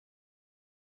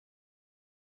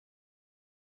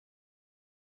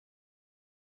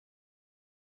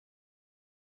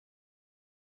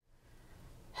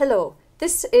Hello,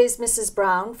 this is Mrs.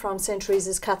 Brown from St.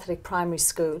 Theresa's Catholic Primary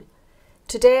School.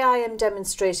 Today I am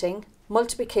demonstrating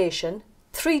multiplication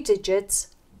 3 digits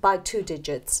by 2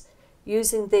 digits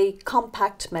using the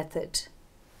compact method.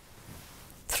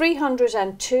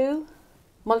 302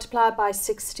 multiplied by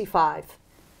 65.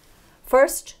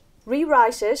 First,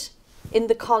 rewrite it in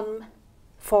the column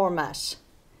format.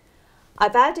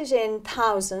 I've added in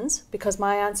thousands because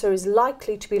my answer is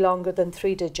likely to be longer than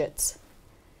 3 digits.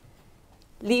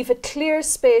 Leave a clear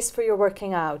space for your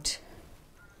working out.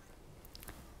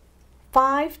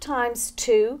 5 times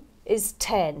 2 is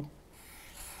 10.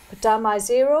 Put down my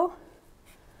 0.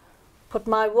 Put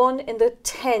my 1 in the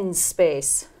tens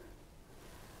space.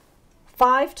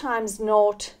 5 times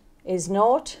 0 is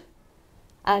 0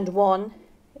 and 1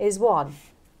 is 1.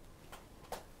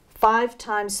 5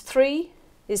 times 3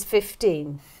 is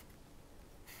 15.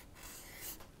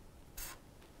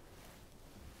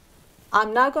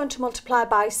 I'm now going to multiply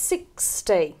by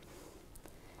 60.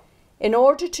 In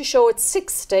order to show it's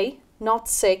 60, not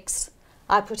 6,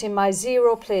 I put in my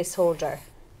 0 placeholder.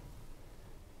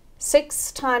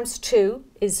 6 times 2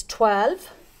 is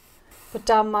 12. Put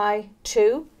down my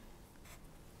 2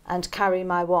 and carry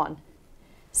my 1.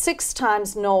 6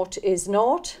 times 0 is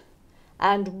 0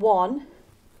 and 1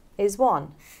 is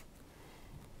 1.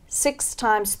 6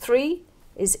 times 3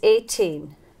 is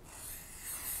 18.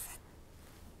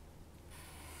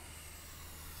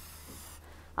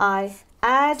 I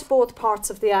add both parts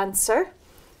of the answer.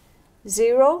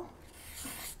 0,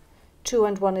 2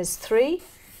 and 1 is 3,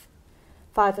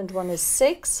 5 and 1 is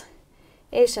 6,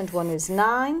 8 and 1 is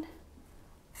 9,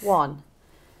 1.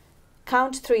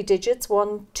 Count 3 digits,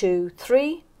 1, 2,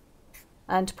 3,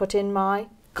 and put in my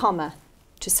comma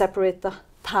to separate the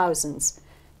thousands.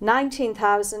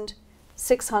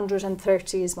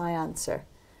 19,630 is my answer.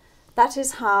 That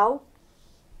is how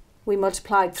we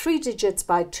multiplied 3 digits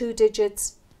by 2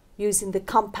 digits using the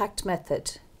compact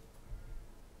method.